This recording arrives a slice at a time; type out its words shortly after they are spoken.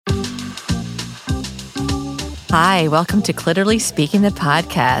Hi, welcome to Clitorally Speaking, the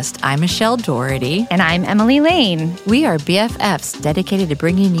podcast. I'm Michelle Doherty. And I'm Emily Lane. We are BFFs dedicated to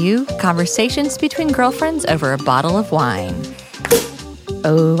bringing you conversations between girlfriends over a bottle of wine.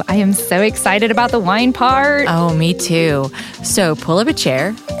 Oh, I am so excited about the wine part. Oh, me too. So pull up a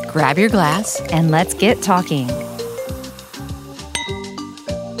chair, grab your glass, and let's get talking.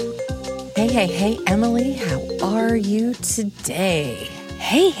 Hey, Emily, how are you today?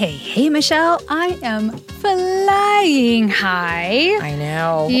 Hey, Michelle. I am flying high. I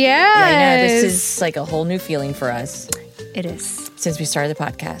know. Yes. Yeah, I know. This is like a whole new feeling for us. It is. Since we started the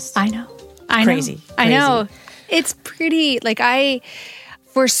podcast. I know. Crazy. I know. It's pretty,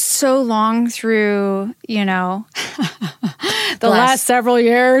 for so long through, the last several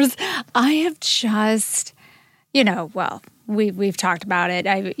years, I have just, we've talked about it.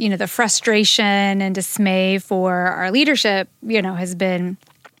 The frustration and dismay for our leadership, has been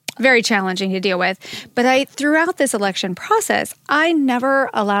very challenging to deal with. But throughout this election process, I never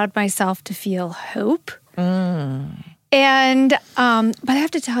allowed myself to feel hope. And, but I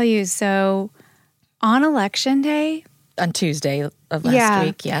have to tell you, so on election day, on Tuesday of last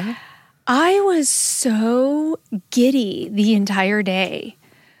week, yeah. I was so giddy the entire day.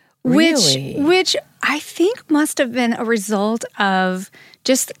 Really? Which I think must have been a result of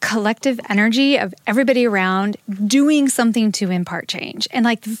just the collective energy of everybody around doing something to impart change. And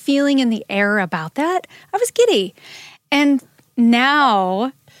the feeling in the air about that, I was giddy. And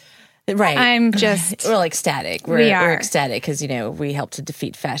now... Right. I'm just... We're ecstatic. We are. We're ecstatic because, we helped to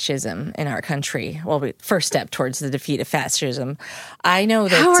defeat fascism in our country. Well, first step towards the defeat of fascism. I know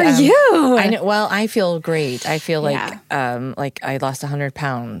that... How are you? I know. Well, I feel great. I feel like I lost 100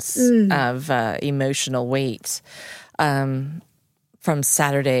 pounds of emotional weight from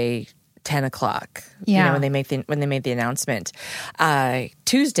Saturday 10 o'clock, when they made the announcement.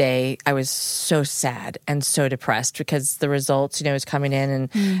 Tuesday, I was so sad and so depressed because the results, was coming in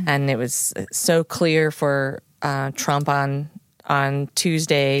and it was so clear for Trump on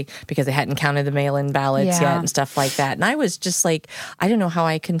Tuesday because they hadn't counted the mail-in ballots yet and stuff like that. And I was just I don't know how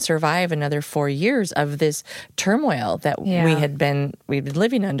I can survive another 4 years of this turmoil that we've been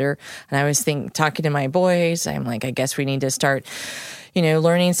living under. And I was talking to my boys, I'm I guess we need to start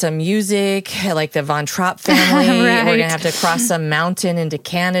learning some music, like the Von Trapp family. Right. We're going to have to cross some mountain into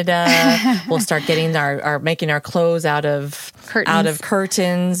Canada. We'll start getting making our clothes out of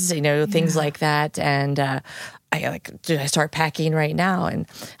curtains, things like that. And, I start packing right now?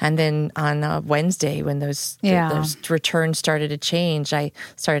 And then on Wednesday, when those returns started to change, I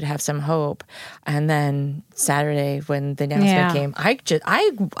started to have some hope. And then Saturday, when the announcement came, I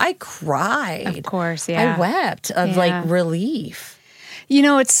cried. Of course, I wept of relief.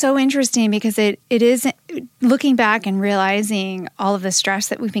 It's so interesting because it is looking back and realizing all of the stress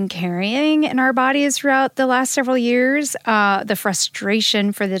that we've been carrying in our bodies throughout the last several years, the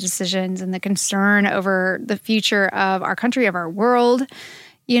frustration for the decisions and the concern over the future of our country, of our world,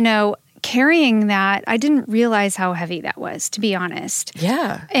 carrying that, I didn't realize how heavy that was, to be honest.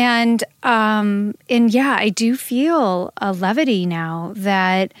 Yeah. And I do feel a levity now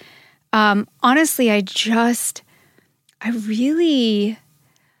that, honestly,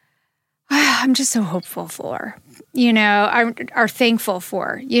 I'm just so hopeful for, are thankful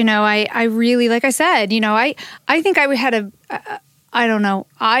for, I really, like I said, I think I had I don't know,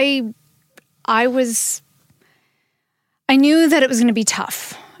 I knew that it was going to be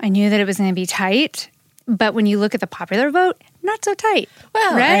tough. I knew that it was going to be tight, but when you look at the popular vote, not so tight.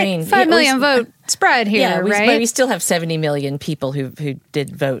 Well, right? 5 million vote spread here, right? But we still have 70 million people who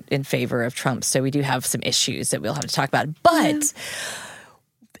did vote in favor of Trump, so we do have some issues that we'll have to talk about. But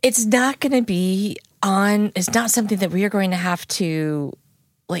it's not going to be it's not something that we are going to have to,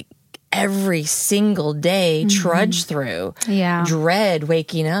 every single day trudge through. Yeah. Dread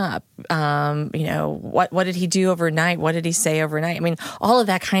waking up. What did he do overnight? What did he say overnight? I mean, all of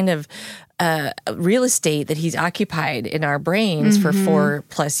that kind of real estate that he's occupied in our brains for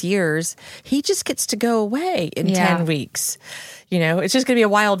 4+ years, he just gets to go away in 10 weeks. It's just going to be a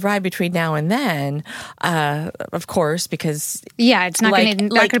wild ride between now and then, of course, because... Yeah, it's not going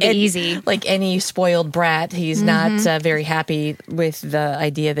to be easy. Like any spoiled brat, he's not very happy with the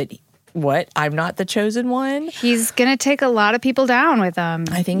idea that... I'm not the chosen one? He's going to take a lot of people down with him.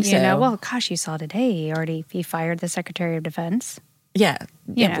 I think so. Well, gosh, you saw today he fired the Secretary of Defense. Yeah.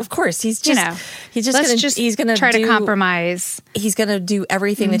 Of course. He's going to try to compromise. He's going to do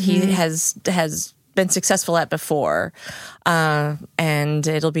everything that he has been successful at before. And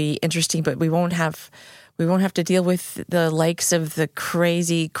it'll be interesting, but we won't have We won't have to deal with the likes of the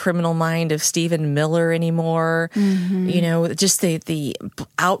crazy criminal mind of Stephen Miller anymore. You know, just the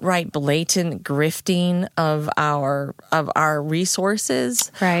outright blatant grifting of our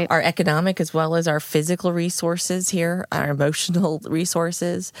resources, right? Our economic as well as our physical resources here, our emotional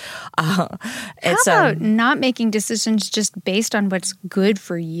resources. How about not making decisions just based on what's good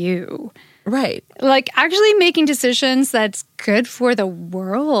for you? Right. Like actually making decisions that's good for the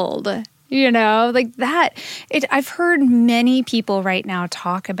world. You know, like that. I've heard many people right now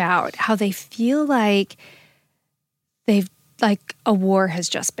talk about how they feel like a war has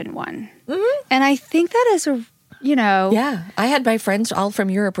just been won. And I think that is Yeah. I had my friends all from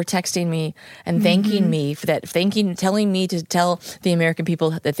Europe were texting me and thanking me for that, telling me to tell the American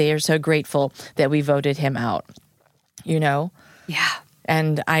people that they are so grateful that we voted him out, you know? Yeah.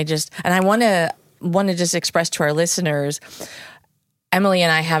 And I want to just express to our listeners, Emily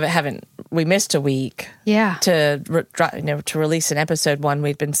and I we missed a week. Yeah. To release an episode. One,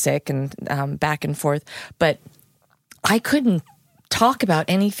 we'd been sick and back and forth, but I couldn't talk about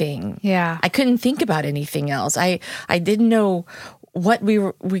anything. Yeah. I couldn't think about anything else. I didn't know what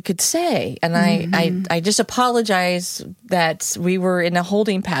we could say. And I just apologize that we were in a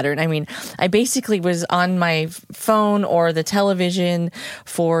holding pattern. I mean, I basically was on my phone or the television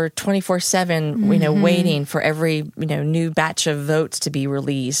for 24/7, waiting for every, new batch of votes to be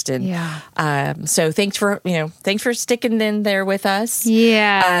released. And so thanks for sticking in there with us.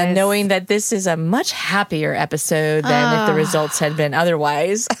 Yeah. Knowing that this is a much happier episode than if the results had been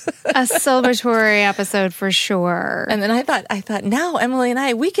otherwise. A celebratory episode for sure. And then I thought now Emily and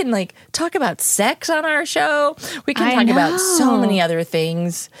I, we can talk about sex on our show. We can talk about so many other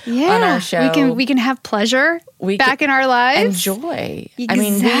things on our show. We can have pleasure back in our lives. And joy. Exactly. I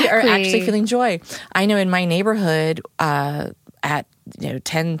mean, we are actually feeling joy. I know in my neighborhood at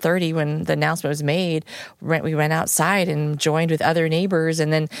 10:30 when the announcement was made, we went outside and joined with other neighbors,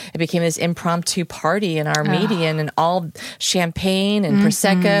 and then it became this impromptu party in our median, and all champagne and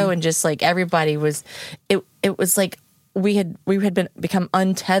Prosecco, and just everybody was. It was like we had become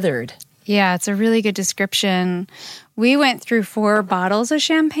untethered. Yeah, it's a really good description. We went through 4 bottles of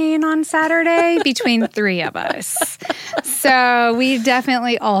champagne on Saturday between 3 of us. So we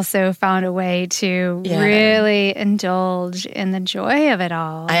definitely also found a way to really indulge in the joy of it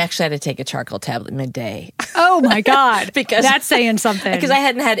all. I actually had to take a charcoal tablet midday. Oh my God. Because that's saying something. Because I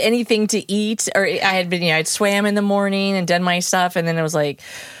hadn't had anything to eat, or I'd swam in the morning and done my stuff, and then it was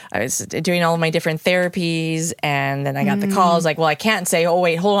I was doing all of my different therapies, and then I got the call. I was like, well, I can't say, oh,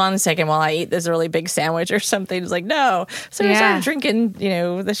 wait, hold on a second while I eat this really big sandwich or something. It's like, no. So I started drinking,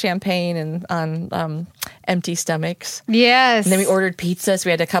 the champagne and on empty stomachs. Yes. And then we ordered pizza. So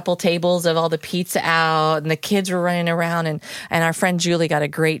we had a couple tables of all the pizza out, and the kids were running around. And our friend Julie got a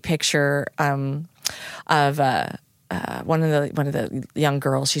great picture of one of the young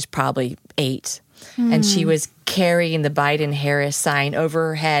girls. She's probably 8. And she was carrying the Biden-Harris sign over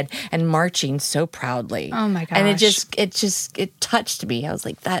her head and marching so proudly. Oh my gosh. And it touched me. I was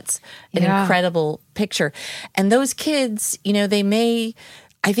like, that's an incredible picture. And those kids, I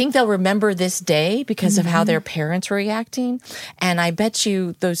think they'll remember this day because of how their parents were reacting. And I bet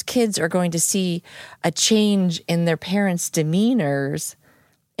you those kids are going to see a change in their parents' demeanors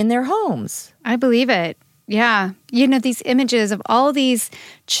in their homes. I believe it. Yeah. These images of all these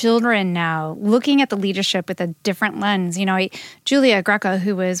children now looking at the leadership with a different lens. Julia Greco,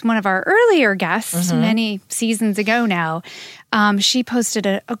 who was one of our earlier guests many seasons ago now, she posted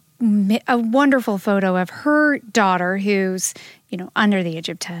a wonderful photo of her daughter who's, under the age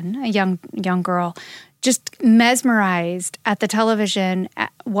of 10, a young girl, just mesmerized at the television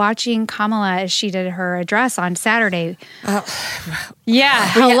watching Kamala as she did her address on Saturday. Hello.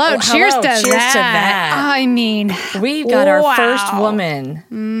 Cheers to that. I mean, we got our first woman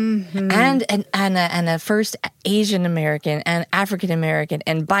and a first Asian American and African American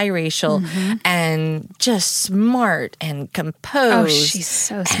and biracial and just smart and composed. Oh, she's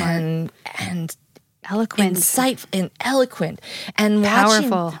so smart and eloquent, insightful, and eloquent, and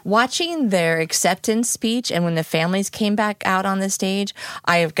powerful. Watching their acceptance speech, and when the families came back out on the stage,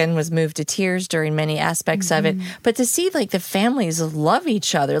 I again was moved to tears during many aspects of it. But to see the families love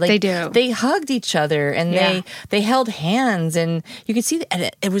each other, they do. They hugged each other and they held hands, and you could see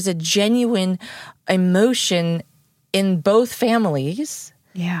that it was a genuine emotion in both families.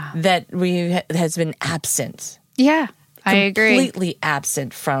 Yeah, that has been absent. Yeah. I agree. Completely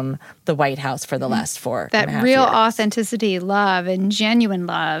absent from the White House for the last 4 that and a half real years. Authenticity, love, and genuine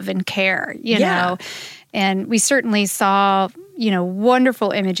love and care, know. And we certainly saw,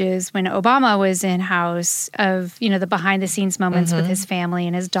 wonderful images when Obama was in house of, the behind the scenes moments with his family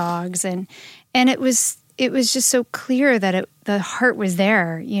and his dogs. And it was it was just so clear that the heart was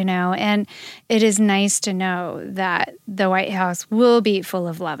there, and it is nice to know that the White House will be full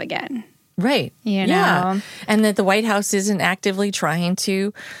of love again. Right. Yeah. And that the White House isn't actively trying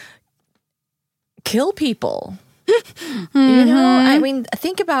to kill people. I mean,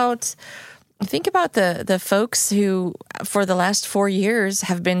 think about the folks who for the last 4 years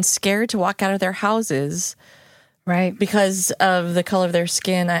have been scared to walk out of their houses, right, because of the color of their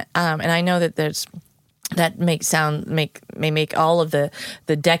skin. And I know that that may make all of the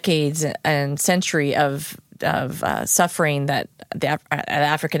decades and century of suffering that the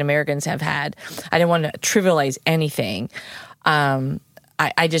African Americans have had. I don't want to trivialize anything.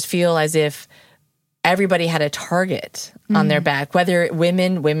 I just feel as if everybody had a target on their back, whether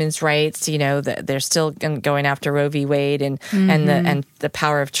women's rights, they're still going after Roe v. Wade and the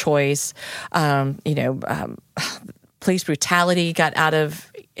power of choice. Police brutality got out of,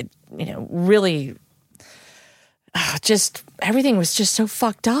 really just everything was just so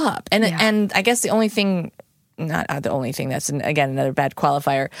fucked up. And I guess the only thing, not the only thing, that's again another bad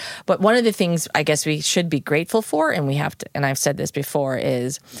qualifier, but one of the things I guess we should be grateful for, and we have to, and I've said this before,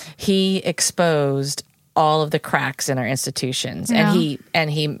 is he exposed all of the cracks in our institutions, and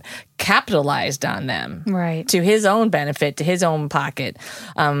he capitalized on them, right, to his own benefit, to his own pocket.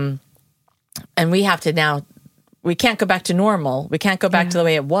 And we have to now. We can't go back to normal. We can't go back to the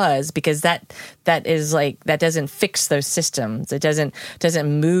way it was, because that is like, that doesn't fix those systems. It doesn't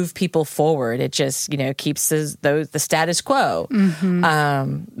move people forward. It just keeps the status quo.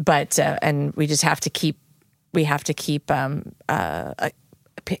 And we just have to keep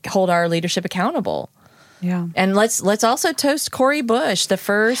hold our leadership accountable. Yeah. And let's also toast Cori Bush, the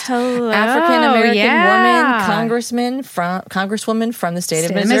first African American woman congresswoman from the state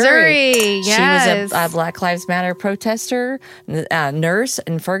of Missouri. Yes. She was a Black Lives Matter protester, nurse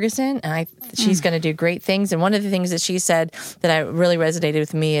in Ferguson, and she's going to do great things. And one of the things that she said that really resonated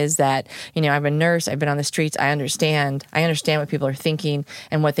with me is that, I'm a nurse, I've been on the streets, I understand what people are thinking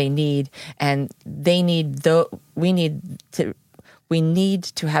and what they need, and we need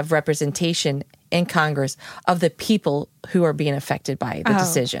to have representation in Congress of the people who are being affected by the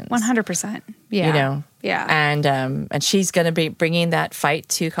decisions. 100%. Yeah. Yeah. And she's going to be bringing that fight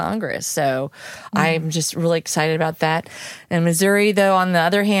to Congress. So I'm just really excited about that. In Missouri, though, on the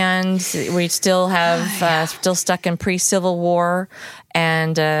other hand, we still have still stuck in pre-Civil War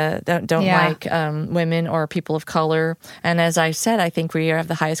and don't like women or people of color. And as I said, I think we have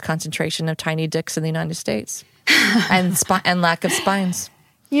the highest concentration of tiny dicks in the United States and lack of spines.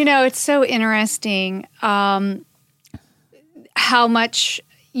 It's so interesting how much,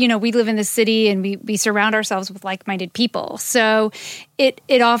 we live in the city and we surround ourselves with like-minded people. So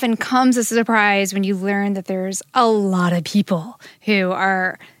it often comes as a surprise when you learn that there's a lot of people who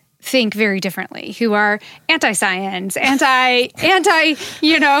think very differently, who are anti-science,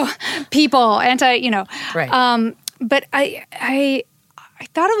 people, Right. But I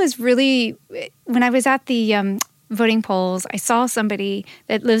thought it was really, when I was at the voting polls, I saw somebody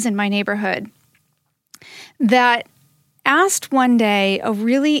that lives in my neighborhood that asked one day a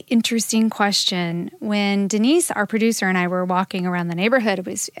really interesting question when Denise, our producer, and I were walking around the neighborhood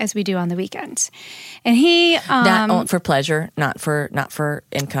as we do on the weekends. And he not for pleasure, not for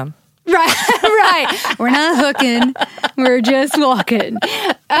income. Right. We're not hooking. We're just walking.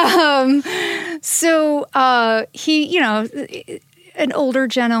 So he, an older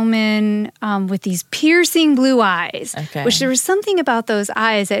gentleman with these piercing blue eyes, which there was something about those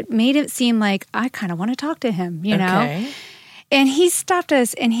eyes that made it seem like I kind of want to talk to him, know? And he stopped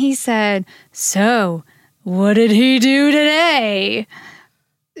us and he said, "So, what did he do today?"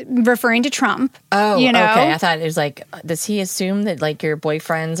 Referring to Trump. Oh, okay. I thought it was like, does he assume that like your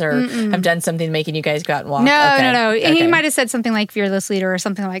boyfriends have done something making you guys go out and walk? No. Okay. He might have said something like fearless leader or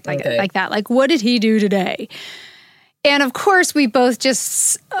something like that. Like, what did he do today? And of course, we both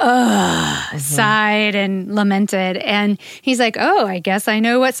just sighed and lamented. And he's like, "Oh, I guess I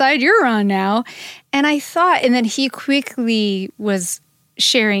know what side you're on now." And I thought, and then he quickly was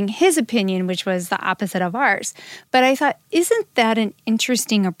sharing his opinion, which was the opposite of ours. But I thought, isn't that an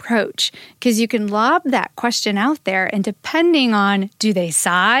interesting approach? Because you can lob that question out there, and depending on do they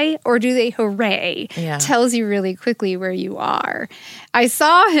sigh or do they hooray, tells you really quickly where you are. I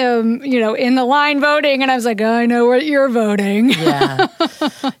saw him, in the line voting, and I was like, "Oh, I know what you're voting." Yeah.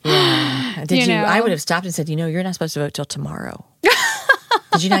 Did you? I would have stopped and said, "You're not supposed to vote till tomorrow."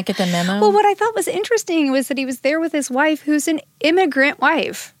 Did you not get the memo? Well, what I thought was interesting was that he was there with his wife, who's an immigrant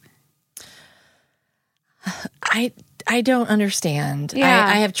wife. I don't understand. Yeah.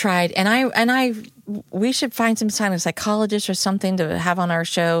 I have tried, and we should find some kind of psychologist or something to have on our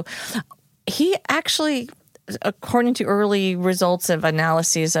show. he actually, according to early results of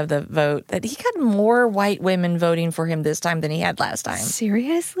analyses of the vote, that he got more white women voting for him this time than he had last time.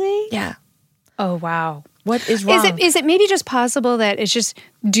 Seriously? Yeah. Oh, wow. What is wrong? Is it maybe just possible that it's just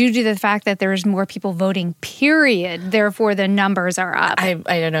due to the fact that there's more people voting, period, therefore the numbers are up? I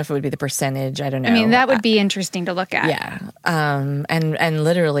don't know if it would be the percentage. I don't know. I mean, that would be interesting to look at. Yeah. And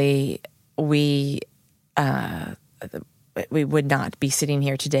literally, we would not be sitting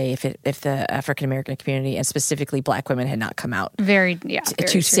here today if the African American community and specifically Black women had not come out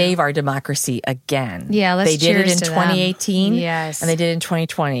to save our democracy again. Yeah, they did it in 2018. Yes, and they did it in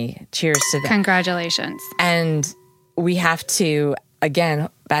 2020. Cheers to them! Congratulations. And we have to, again,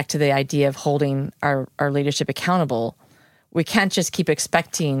 back to the idea of holding our leadership accountable. We can't just keep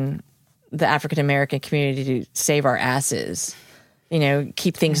expecting the African American community to save our asses.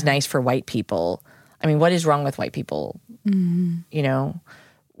 Keep things nice for white people. I mean, what is wrong with white people? Mm-hmm.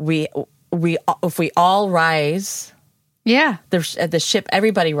 If we all rise, the ship,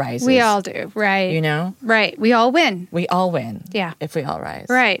 everybody rises. We all do, right? Right. We all win. We all win. Yeah, if we all rise,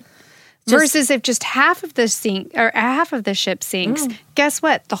 right. Versus if just half of the ship sinks, guess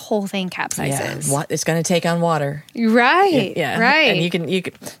what? The whole thing capsizes. Yeah, it's going to take on water. Right. Yeah. Right. And you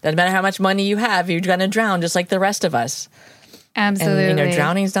can. Doesn't matter how much money you have, you're going to drown just like the rest of us. Absolutely. And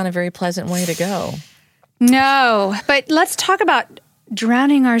drowning is not a very pleasant way to go. No, but let's talk about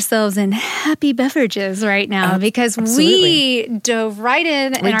drowning ourselves in happy beverages right now because we dove right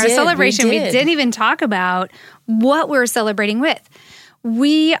in our celebration. We didn't even talk about what we're celebrating with.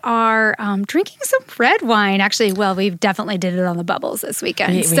 We are drinking some red wine. Actually, well, we definitely did it on the bubbles this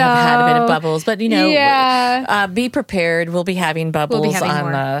weekend. We have had a bit of bubbles, but be prepared. We'll be having bubbles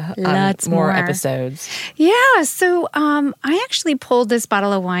on more episodes. Yeah. So I actually pulled this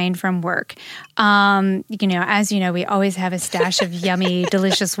bottle of wine from work. As you know, we always have a stash of yummy,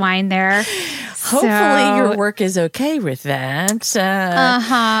 delicious wine there. Hopefully your work is okay with that.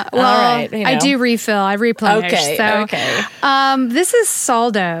 Well, all right, I do refill. I replenish. Okay. This is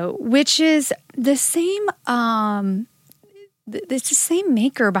Saldo, which is the same. It's the same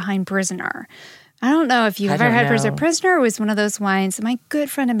maker behind Prisoner. I don't know if you've ever had Prisoner. Prisoner was one of those wines. My good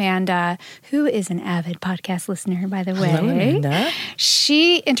friend Amanda, who is an avid podcast listener, by the way. Hello, Amanda.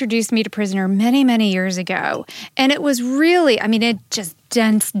 She introduced me to Prisoner many, many years ago. And it was really, it just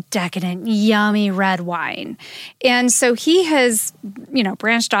dense, decadent, yummy red wine. And so he has,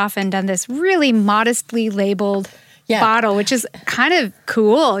 branched off and done this really modestly labeled bottle, which is kind of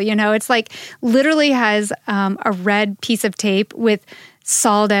cool. It's like literally has a red piece of tape with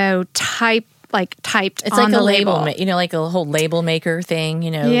Saldo typed it's on like the a label. Like a whole label maker thing,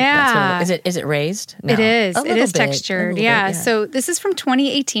 Yeah. That's what is it raised? No. It is. It is bit, textured. Yeah. So this is from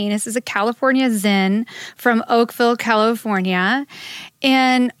 2018. This is a California Zin from Oakville, California.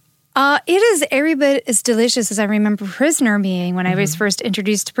 And it is every bit as delicious as I remember Prisoner being when I was first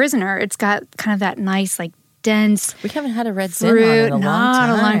introduced to Prisoner. It's got kind of that nice, dense. We haven't had a red Zin fruit, in a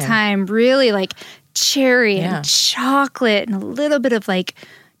long time. Really cherry and chocolate and a little bit of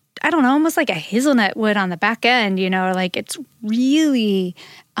almost like a hazelnut wood on the back end, it's really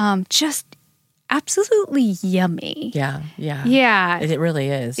just absolutely yummy. Yeah. Yeah. It really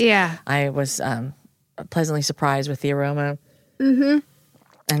is. Yeah. I was pleasantly surprised with the aroma. Mm-hmm.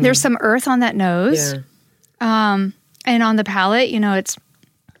 And there's some earth on that nose. Yeah. And on the palate,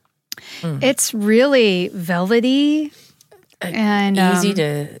 it's really velvety and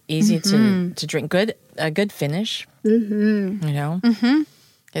easy to drink. A good finish. Mm-hmm. Mm-hmm.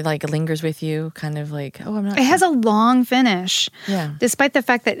 It lingers with you, kind of I'm not. It has a long finish. Yeah. Despite the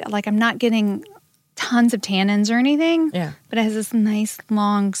fact that I'm not getting tons of tannins or anything. Yeah. But it has this nice,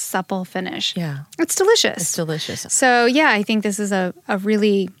 long, supple finish. Yeah. It's delicious. So I think this is a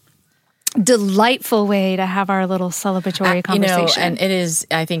really delightful way to have our little celebratory conversation. And it is.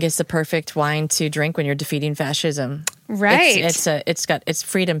 I think it's the perfect wine to drink when you're defeating fascism. Right. It's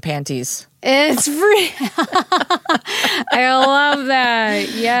freedom panties. It's free. I love that.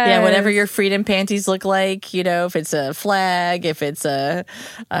 Yes. Yeah, whatever your freedom panties look like, if it's a flag, if it's the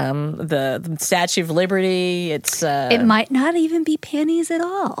Statue of Liberty, it might not even be panties at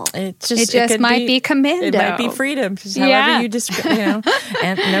all. It just might be commando. It might be freedom, just however you describe,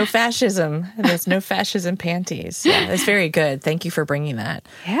 and no fascism. There's no fascism panties. Yeah, it's very good. Thank you for bringing that.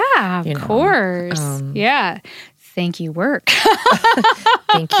 Yeah, of course. Yeah. Thank you, work.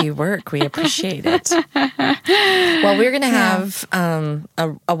 Thank you, work. We appreciate it. Well, we're going to have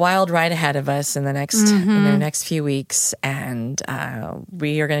a wild ride ahead of us in the next few weeks, and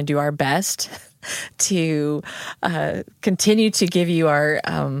we are going to do our best to continue to give you our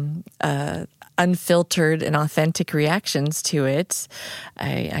unfiltered and authentic reactions to it.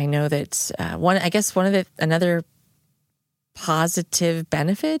 I know that another positive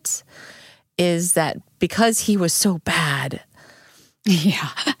benefit is that because he was so bad,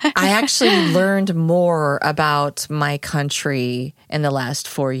 I actually learned more about my country in the last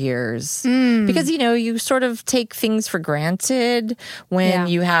 4 years. Because, you sort of take things for granted when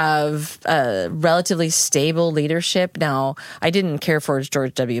you have a relatively stable leadership. Now, I didn't care for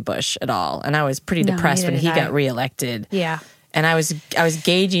George W. Bush at all. And I was pretty depressed when he got reelected. Yeah. And I was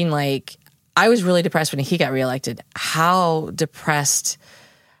gauging, I was really depressed when he got reelected. How depressed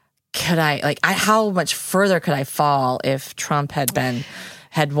could how much further could I fall if Trump had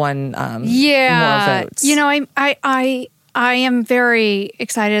won more votes? I am very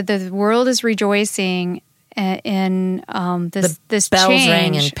excited that the world is rejoicing in this bells change.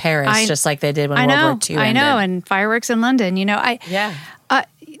 Rang in Paris just like they did when World War II ended. I know, and fireworks in London.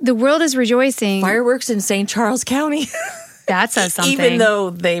 The world is rejoicing. Fireworks in St. Charles County. That says something. Even though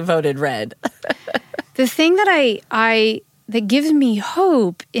they voted red. The thing that that gives me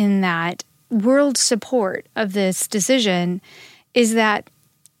hope in that world support of this decision is that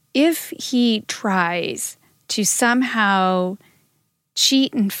if he tries to somehow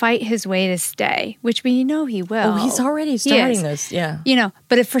cheat and fight his way to stay, which we know he will. Oh, he's already starting this,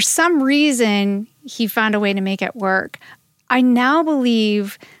 But if for some reason he found a way to make it work, I now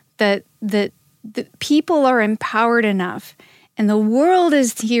believe that the people are empowered enough and the world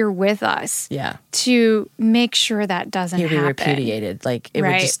is here with us to make sure that doesn't happen. He'll be repudiated.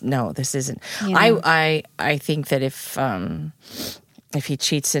 Would just, no, this isn't. I think that if he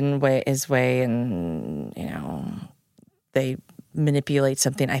cheats his way and, they manipulate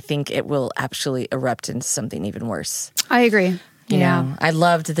something, I think it will actually erupt into something even worse. I agree. I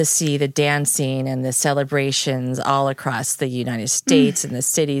loved to see the dancing and the celebrations all across the United States and the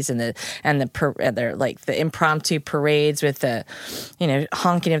cities and the impromptu parades with the,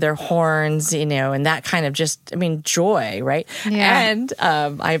 honking of their horns, and that kind of joy, right? Yeah. And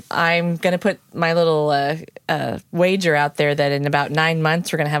I'm going to put my little wager out there that in about 9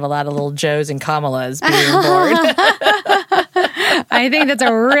 months we're going to have a lot of little Joes and Kamalas being born. I think that's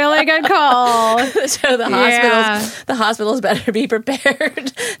a really good call. So the hospitals better be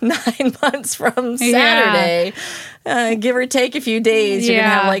prepared 9 months from Saturday. Give or take a few days, you're going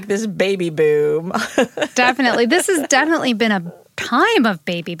to have this baby boom. Definitely. This has definitely been a time of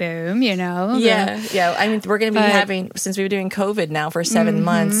baby boom, Yeah. I mean, we're going to be having, since we've been doing COVID now for 7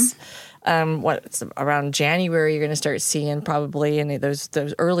 months, around January, you're going to start seeing probably those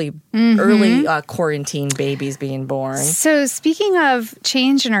early quarantine babies being born. So speaking of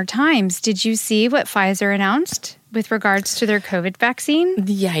change in our times, did you see what Pfizer announced with regards to their COVID vaccine?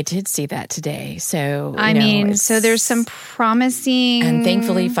 Yeah, I did see that today. So so there's some promising, and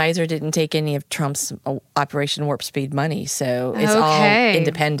thankfully Pfizer didn't take any of Trump's Operation Warp Speed money, so it's all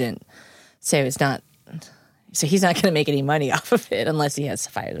independent. So it's not. So he's not going to make any money off of it unless he has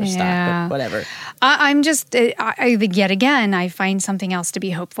Pfizer stock, but whatever. I'm just, yet again, I find something else to be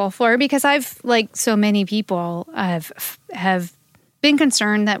hopeful for because I've, like so many people, have been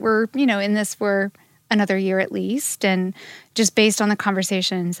concerned that we're, in this for another year at least. And just based on the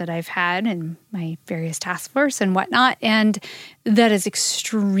conversations that I've had in my various task force and whatnot. And that is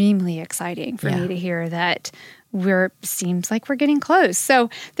extremely exciting for me to hear that seems like we're getting close. So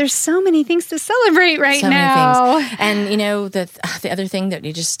there's so many things to celebrate right now. Many things. And the other thing that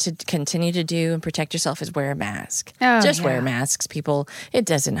you just to continue to do and protect yourself is wear a mask. Wear masks, people. It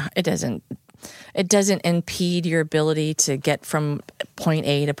doesn't impede your ability to get from point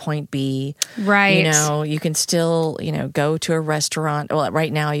A to point B. Right. You can still, go to a restaurant. Well,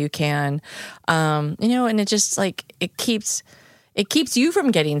 right now you can. And it just it keeps you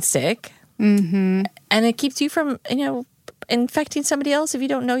from getting sick. Mm-hmm. And it keeps you from, infecting somebody else if you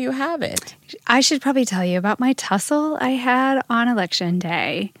don't know you have it. I should probably tell you about my tussle I had on election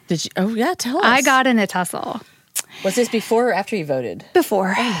day. Did you? Oh, yeah, tell us. I got in a tussle. Was this before or after you voted?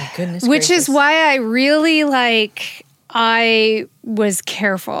 Before. Oh, my goodness Which gracious. is why I really, I was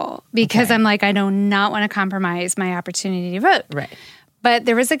careful because I'm I do not want to compromise my opportunity to vote. Right. But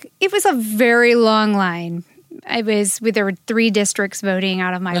it was a very long line. There were 3 districts voting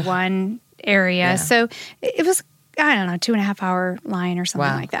out of my one area. Yeah. So it was, 2.5 hour line or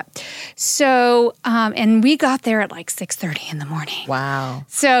something like that. So, and we got there at 6:30 in the morning. Wow.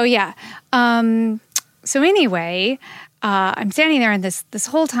 So, yeah. So anyway, I'm standing there and this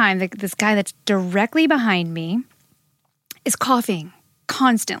whole time, this guy that's directly behind me is coughing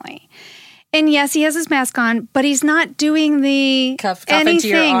constantly. And yes, he has his mask on, but he's not doing the cuff into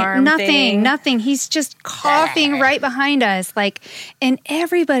your arm nothing. He's just coughing right behind us. And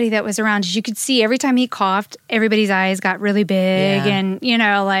everybody that was around, you could see every time he coughed, everybody's eyes got really big and,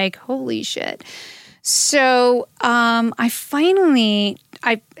 holy shit. So I finally,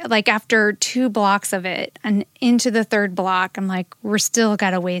 after 2 blocks of it and into the 3rd block, I'm like, we're still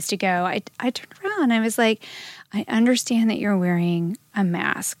got a ways to go. I turned around and I was like, I understand that you're wearing a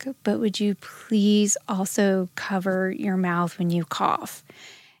mask, but would you please also cover your mouth when you cough?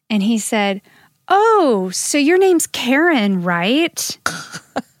 And he said, oh, so your name's Karen, right?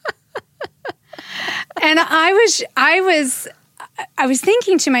 And I was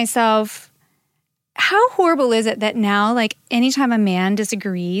thinking to myself, how horrible is it that now, anytime a man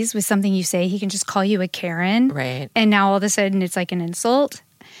disagrees with something you say, he can just call you a Karen? Right. And now all of a sudden it's like an insult.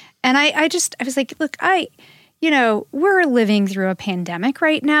 And I was like, look, we're living through a pandemic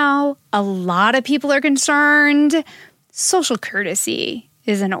right now. A lot of people are concerned. Social courtesy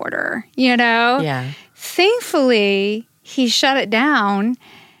is in order, Yeah. Thankfully, he shut it down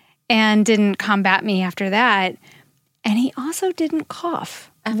and didn't combat me after that. And he also didn't cough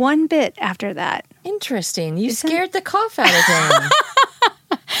one bit after that. Interesting. You scared the cough out of him.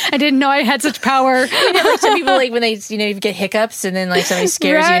 I didn't know I had such power. Some people when they you get hiccups and then somebody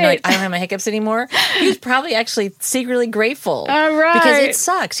scares you and you're like, I don't have my hiccups anymore. He was probably actually secretly grateful. Right. Because it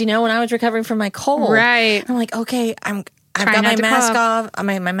sucks. When I was recovering from my cold. Right. I'm like, okay, I've got my mask off,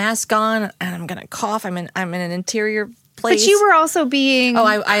 my mask on, and I'm gonna cough. I'm in an interior place. But you were also being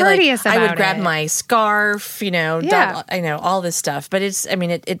courteous about it. I would grab my scarf, all this stuff. But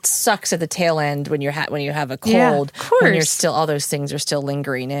it sucks at the tail end when you have a cold, when you're still, all those things are still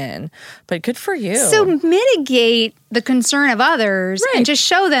lingering in. But good for you. So mitigate the concern of others and just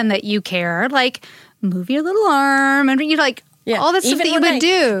show them that you care. Move your little arm and all that stuff that you would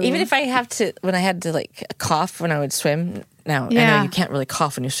do. Even if I had to cough when I would swim. Now, I know you can't really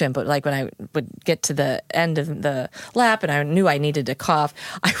cough when you swim, but when I would get to the end of the lap and I knew I needed to cough,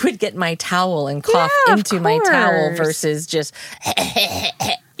 I would get my towel and cough into my towel versus just,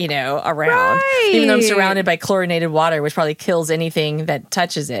 around. Right. Even though I'm surrounded by chlorinated water, which probably kills anything that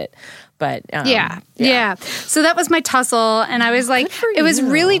touches it. But yeah. So that was my tussle, and I was like, it was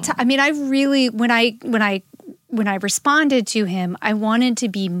really. I really when I responded to him, I wanted to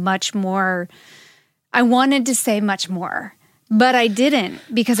be much more. I wanted to say much more, but I didn't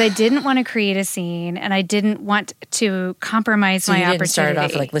because I didn't want to create a scene and I didn't want to compromise my opportunity. So you didn't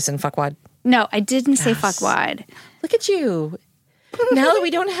start off listen, fuckwad? No, I didn't say fuckwad. Look at you. Now that we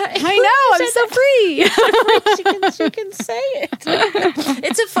don't have... I know, I'm so free. She can say it.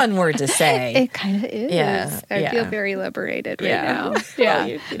 It's a fun word to say. It kind of is. Yeah. I feel very liberated right now.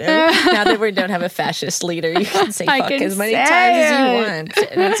 Yeah. Now that we don't have a fascist leader, you can say fuck as many times as you want.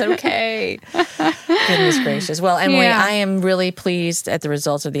 And it's okay. Goodness gracious. Well, Emily, I am really pleased at the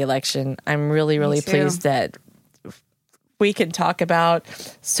results of the election. I'm really, really pleased that we can talk about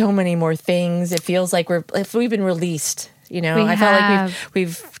so many more things. It feels like we've been released. I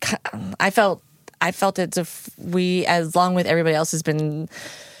felt I felt as if we, along with everybody else, has been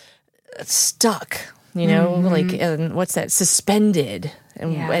stuck. What's that? Suspended.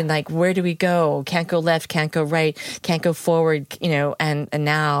 And like, where do we go? Can't go left, can't go right, can't go forward, and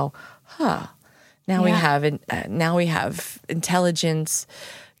now, we have intelligence,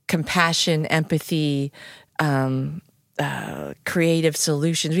 compassion, empathy, creative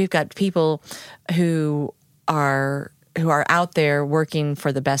solutions. We've got people who are out there working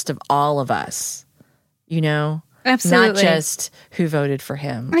for the best of all of us, Absolutely. Not just who voted for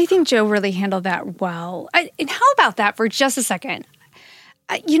him. I think Joe really handled that well. And how about that for just a second?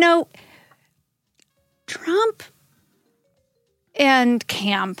 Trump and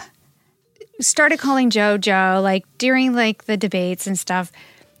Camp started calling Joe during the debates and stuff.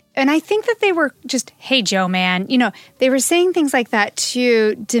 And I think that they were just, hey, Joe, man, they were saying things like that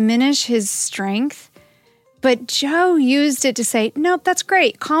to diminish his strength. But Joe used it to say, nope, that's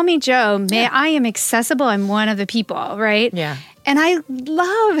great. Call me Joe. I am accessible. I'm one of the people, right? Yeah. And I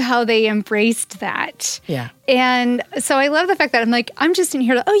love how they embraced that. Yeah. And so I love the fact that I'm just in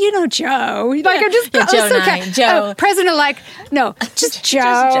here Joe. I'm just Joe. President-elect. No, just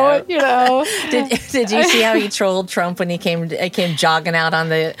Joe. Did you see how he trolled Trump when he came jogging out on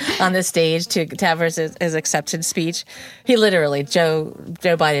the stage to have his acceptance speech? He literally, Joe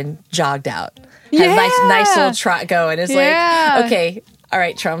Biden jogged out. Had a nice little trot going. It's like, okay, all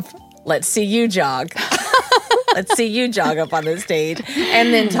right, Trump, let's see you jog. Let's see you jog up on the stage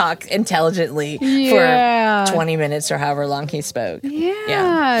and then talk intelligently for 20 minutes or however long he spoke.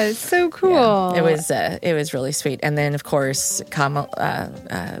 Yeah. So cool. Yeah. It was really sweet. And then, of course,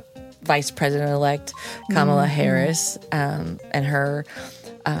 Vice Vice President-elect Kamala Harris, and her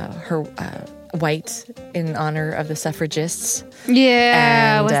white in honor of the suffragists.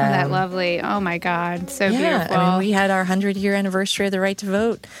 Yeah, and, wasn't that lovely? Oh my God, so beautiful. I mean, we had our 100-year anniversary of the right to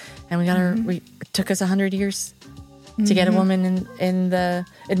vote, and we got it took us 100 years to get a woman in the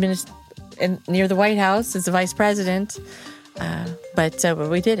near the White House as the vice president. But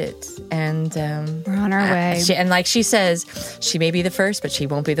we did it, and we're on our way. And like she says, she may be the first, but she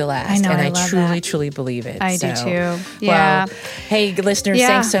won't be the last. I know, and I truly believe it. I do too. Yeah. Well, hey, listeners,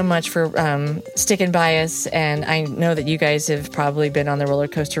 thanks so much for sticking by us. And I know that you guys have probably been on the roller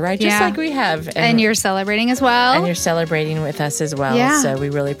coaster ride, just like we have. And you're celebrating as well. And you're celebrating with us as well. Yeah. So we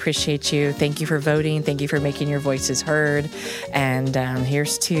really appreciate you. Thank you for voting. Thank you for making your voices heard. And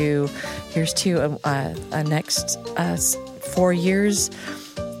here's to a next 4 years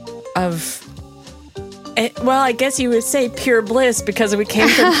of, well, I guess you would say pure bliss, because we came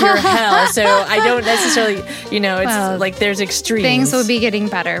from pure hell. So I don't necessarily, it's like there's extremes. Things will be getting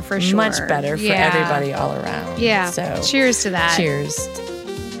better for sure. Much better for everybody all around. Yeah. So cheers to that. Cheers.